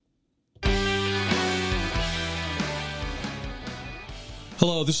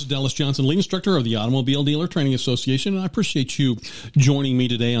Hello, this is Dallas Johnson, lead instructor of the Automobile Dealer Training Association, and I appreciate you joining me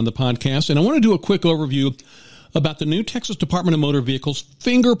today on the podcast. And I want to do a quick overview about the new Texas Department of Motor Vehicles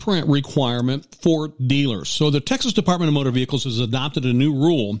fingerprint requirement for dealers. So the Texas Department of Motor Vehicles has adopted a new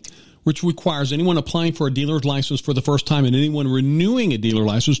rule which requires anyone applying for a dealer's license for the first time and anyone renewing a dealer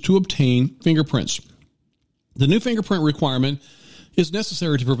license to obtain fingerprints. The new fingerprint requirement is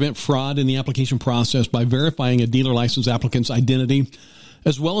necessary to prevent fraud in the application process by verifying a dealer license applicant's identity,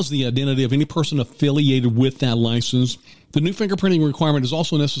 as well as the identity of any person affiliated with that license. The new fingerprinting requirement is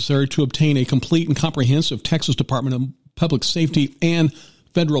also necessary to obtain a complete and comprehensive Texas Department of Public Safety and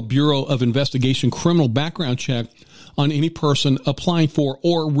Federal Bureau of Investigation criminal background check on any person applying for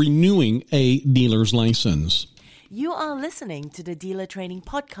or renewing a dealer's license. You are listening to the Dealer Training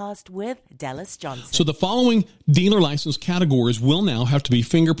Podcast with Dallas Johnson. So the following dealer license categories will now have to be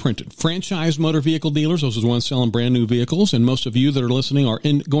fingerprinted. Franchise motor vehicle dealers, those are the ones selling brand new vehicles, and most of you that are listening are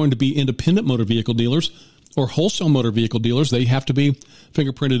going to be independent motor vehicle dealers or wholesale motor vehicle dealers. They have to be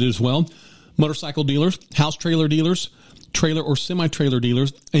fingerprinted as well. Motorcycle dealers, house trailer dealers, trailer or semi-trailer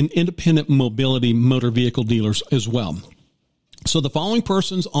dealers, and independent mobility motor vehicle dealers as well. So the following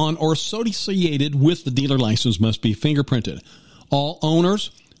persons on or associated with the dealer license must be fingerprinted. All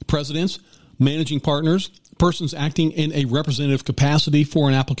owners, presidents, managing partners, persons acting in a representative capacity for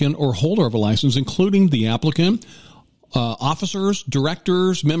an applicant or holder of a license, including the applicant, officers,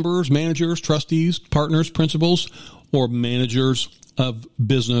 directors, members, managers, trustees, partners, principals, or managers of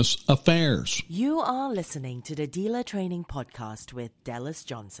business affairs. You are listening to the Dealer Training Podcast with Dallas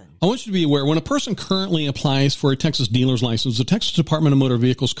Johnson. I want you to be aware, when a person currently applies for a Texas dealer's license, the Texas Department of Motor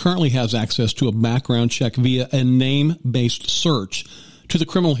Vehicles currently has access to a background check via a name-based search to the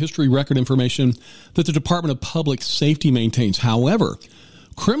criminal history record information that the Department of Public Safety maintains. However,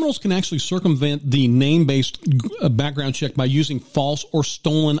 criminals can actually circumvent the name-based background check by using false or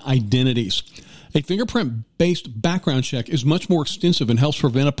stolen identities. A fingerprint-based background check is much more extensive and helps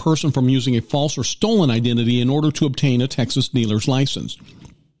prevent a person from using a false or stolen identity in order to obtain a Texas dealer's license.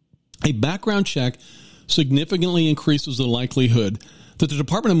 A background check significantly increases the likelihood that the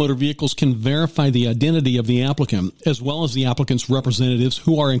Department of Motor Vehicles can verify the identity of the applicant, as well as the applicant's representatives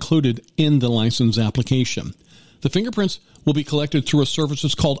who are included in the license application. The fingerprints will be collected through a service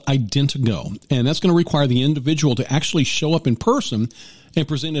that's called Identigo, and that's going to require the individual to actually show up in person and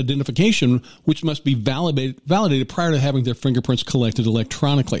present identification, which must be validated prior to having their fingerprints collected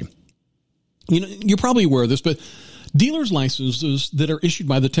electronically. You know, you're probably aware of this, but dealers' licenses that are issued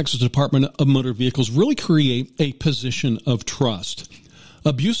by the Texas Department of Motor Vehicles really create a position of trust.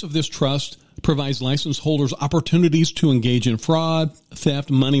 Abuse of this trust provides license holders opportunities to engage in fraud, theft,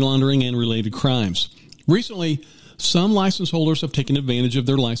 money laundering, and related crimes. Recently, some license holders have taken advantage of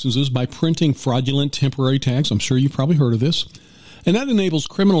their licenses by printing fraudulent temporary tags. I'm sure you've probably heard of this. And that enables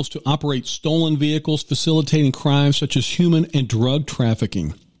criminals to operate stolen vehicles, facilitating crimes such as human and drug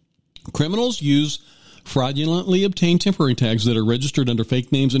trafficking. Criminals use fraudulently obtained temporary tags that are registered under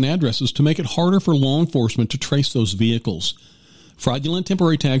fake names and addresses to make it harder for law enforcement to trace those vehicles. Fraudulent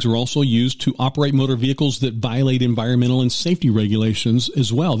temporary tags are also used to operate motor vehicles that violate environmental and safety regulations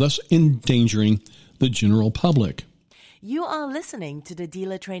as well, thus endangering the general public. You are listening to the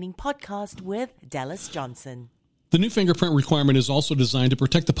Dealer Training Podcast with Dallas Johnson. The new fingerprint requirement is also designed to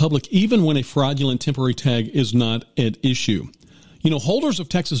protect the public even when a fraudulent temporary tag is not at issue. You know, holders of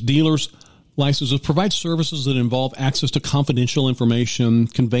Texas dealers' licenses provide services that involve access to confidential information,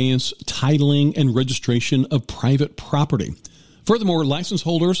 conveyance, titling, and registration of private property. Furthermore, license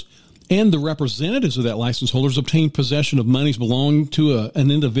holders and the representatives of that license holders obtain possession of monies belonging to an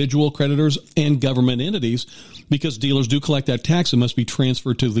individual, creditors, and government entities, because dealers do collect that tax and must be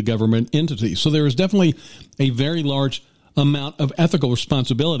transferred to the government entity. So there is definitely a very large amount of ethical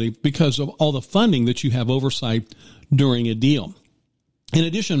responsibility because of all the funding that you have oversight during a deal. In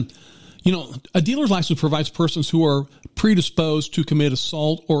addition, you know, a dealer's license provides persons who are predisposed to commit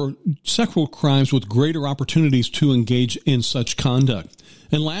assault or sexual crimes with greater opportunities to engage in such conduct.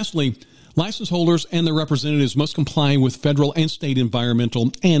 And lastly, license holders and their representatives must comply with federal and state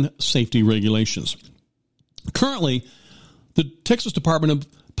environmental and safety regulations. Currently, the Texas Department of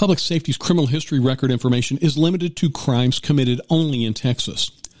Public Safety's criminal history record information is limited to crimes committed only in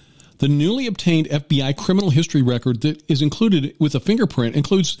Texas. The newly obtained FBI criminal history record that is included with a fingerprint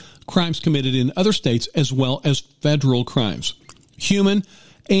includes crimes committed in other states as well as federal crimes. Human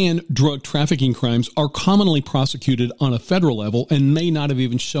and drug trafficking crimes are commonly prosecuted on a federal level and may not have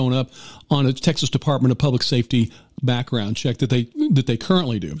even shown up on a Texas Department of Public Safety background check that they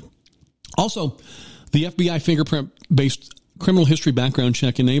currently do. Also, the FBI fingerprint-based criminal history background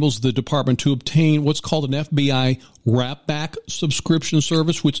check enables the department to obtain what's called an FBI wrap-back subscription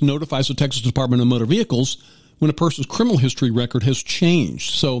service, which notifies the Texas Department of Motor Vehicles when a person's criminal history record has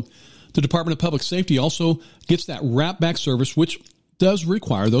changed. So the Department of Public Safety also gets that wrap-back service, which does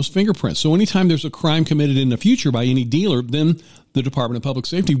require those fingerprints. So anytime there's a crime committed in the future by any dealer, then the Department of Public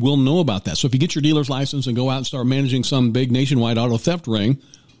Safety will know about that. So if you get your dealer's license and go out and start managing some big nationwide auto theft ring,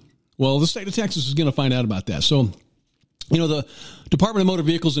 well, the state of Texas is going to find out about that. So, the Department of Motor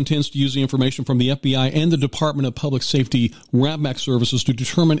Vehicles intends to use the information from the FBI and the Department of Public Safety wrap-back services to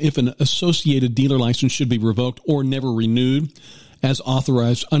determine if an associated dealer license should be revoked or never renewed as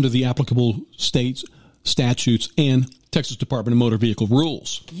authorized under the applicable states, statutes, and Texas Department of Motor Vehicle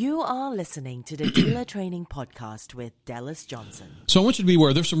rules. You are listening to the Dealer Training Podcast with Dallas Johnson. So I want you to be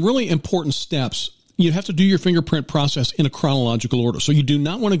aware there's some really important steps. You have to do your fingerprint process in a chronological order. So you do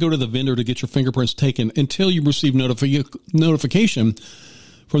not want to go to the vendor to get your fingerprints taken until you receive notification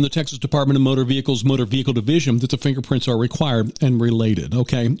from the Texas Department of Motor Vehicles Motor Vehicle Division that the fingerprints are required and related.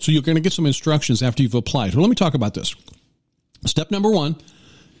 Okay, so you're going to get some instructions after you've applied. Well, let me talk about this. Step number 1.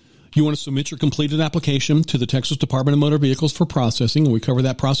 You want to submit your completed application to the Texas Department of Motor Vehicles for processing, and we cover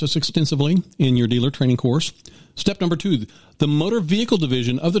that process extensively in your dealer training course. Step number 2, the Motor Vehicle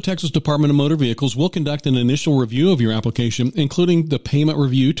Division of the Texas Department of Motor Vehicles will conduct an initial review of your application, including the payment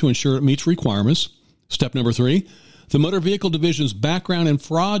review to ensure it meets requirements. Step number 3, the Motor Vehicle Division's Background and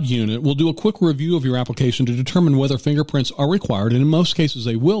Fraud Unit will do a quick review of your application to determine whether fingerprints are required, and in most cases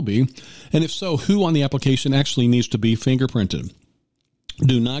they will be, and if so, who on the application actually needs to be fingerprinted.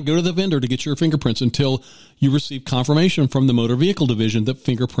 Do not go to the vendor to get your fingerprints until you receive confirmation from the Motor Vehicle Division that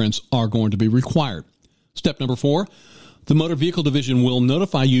fingerprints are going to be required. Step number 4, the Motor Vehicle Division will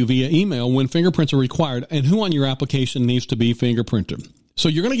notify you via email when fingerprints are required and who on your application needs to be fingerprinted. So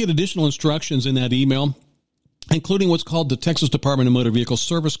you're going to get additional instructions in that email, including what's called the Texas Department of Motor Vehicle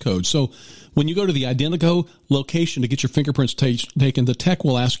Service Code. So when you go to the Identico location to get your fingerprints taken, the tech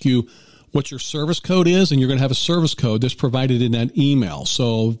will ask you what your service code is, and you're going to have a service code that's provided in that email.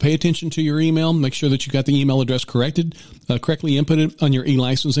 So pay attention to your email. Make sure that you got the email address correctly inputted on your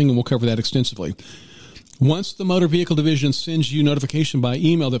e-licensing, and we'll cover that extensively. Once the Motor Vehicle Division sends you notification by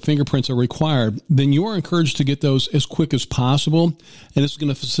email that fingerprints are required, then you are encouraged to get those as quick as possible, and this is going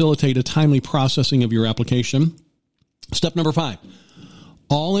to facilitate a timely processing of your application. Step number 5.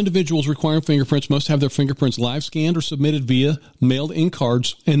 All individuals requiring fingerprints must have their fingerprints live scanned or submitted via mailed-in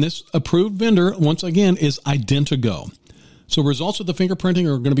cards, and this approved vendor, once again, is Identigo. So results of the fingerprinting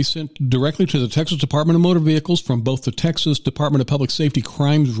are going to be sent directly to the Texas Department of Motor Vehicles from both the Texas Department of Public Safety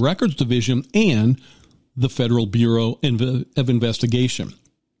Crimes Records Division and the Federal Bureau of Investigation.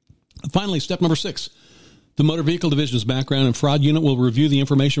 Finally, step number 6. The Motor Vehicle Division's Background and Fraud Unit will review the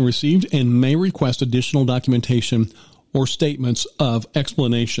information received and may request additional documentation or statements of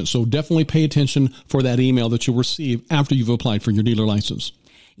explanation. So definitely pay attention for that email that you'll receive after you've applied for your dealer license.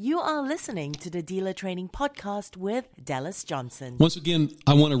 You are listening to the Dealer Training Podcast with Dallas Johnson. Once again,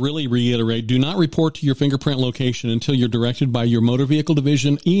 I want to really reiterate, do not report to your fingerprint location until you're directed by your Motor Vehicle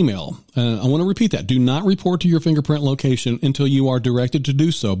Division email. I want to repeat that. Do not report to your fingerprint location until you are directed to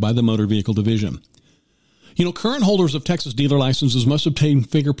do so by the Motor Vehicle Division. Current holders of Texas dealer licenses must obtain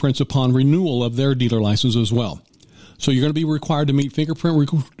fingerprints upon renewal of their dealer license as well. So you're going to be required to meet fingerprint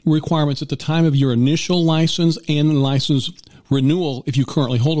requirements at the time of your initial license and license renewal if you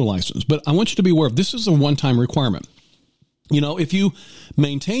currently hold a license. But I want you to be aware of this is a one-time requirement. If you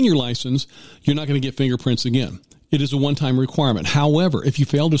maintain your license, you're not going to get fingerprints again. It is a one-time requirement. However, if you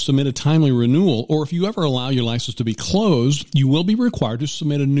fail to submit a timely renewal, or if you ever allow your license to be closed, you will be required to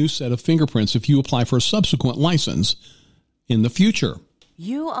submit a new set of fingerprints if you apply for a subsequent license in the future.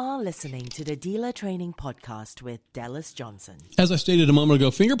 You are listening to the Dealer Training Podcast with Dallas Johnson. As I stated a moment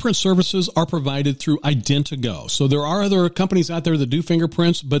ago, fingerprint services are provided through Identigo. So there are other companies out there that do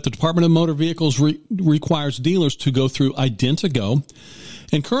fingerprints, but the Department of Motor Vehicles requires dealers to go through Identigo.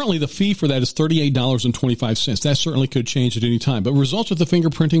 And currently the fee for that is $38.25. That certainly could change at any time. But results of the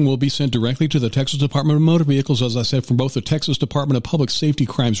fingerprinting will be sent directly to the Texas Department of Motor Vehicles, as I said, from both the Texas Department of Public Safety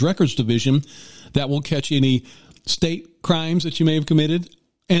Crimes Records Division that will catch any state crimes that you may have committed,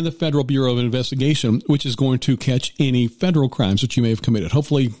 and the Federal Bureau of Investigation, which is going to catch any federal crimes that you may have committed.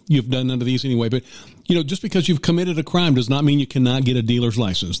 Hopefully you've done none of these anyway, but just because you've committed a crime does not mean you cannot get a dealer's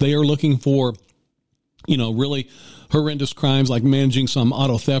license. They are looking for, really horrendous crimes like managing some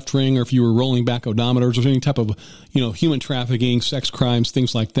auto theft ring, or if you were rolling back odometers, or any type of, human trafficking, sex crimes,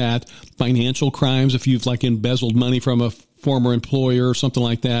 things like that, financial crimes, if you've embezzled money from a former employer or something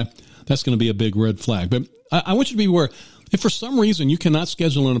like that. That's going to be a big red flag. But I want you to be aware, If for some reason you cannot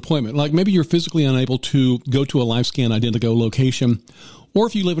schedule an appointment, like maybe you're physically unable to go to a LifeScan Identigo location, or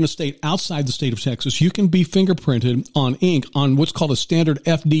if you live in a state outside the state of Texas, you can be fingerprinted on ink on what's called a standard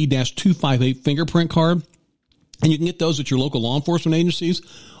FD-258 fingerprint card. And you can get those at your local law enforcement agencies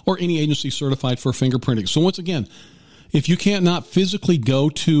or any agency certified for fingerprinting. So once again, if you can't not physically go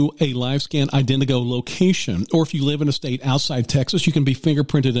to a LifeScan Identigo location, or if you live in a state outside Texas, you can be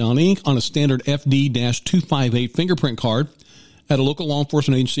fingerprinted on ink on a standard FD-258 fingerprint card at a local law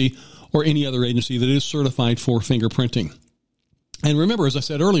enforcement agency or any other agency that is certified for fingerprinting. And remember, as I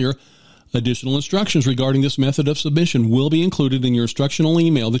said earlier, additional instructions regarding this method of submission will be included in your instructional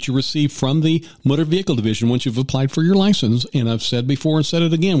email that you receive from the Motor Vehicle Division once you've applied for your license. And I've said before and said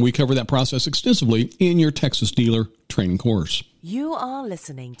it again, we cover that process extensively in your Texas dealer training course. You are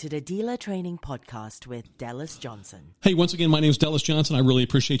listening to the Dealer Training Podcast with Dallas Johnson. Hey, once again, my name is Dallas Johnson. I really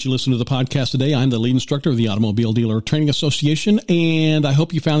appreciate you listening to the podcast today. I'm the lead instructor of the Automobile Dealer Training Association, and I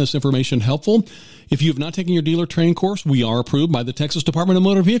hope you found this information helpful. If you have not taken your dealer training course, we are approved by the Texas Department of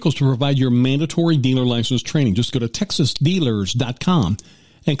Motor Vehicles to provide your mandatory dealer license training. Just go to texasdealers.com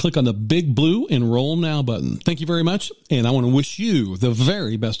and click on the big blue Enroll Now button. Thank you very much, and I want to wish you the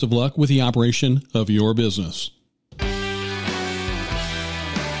very best of luck with the operation of your business.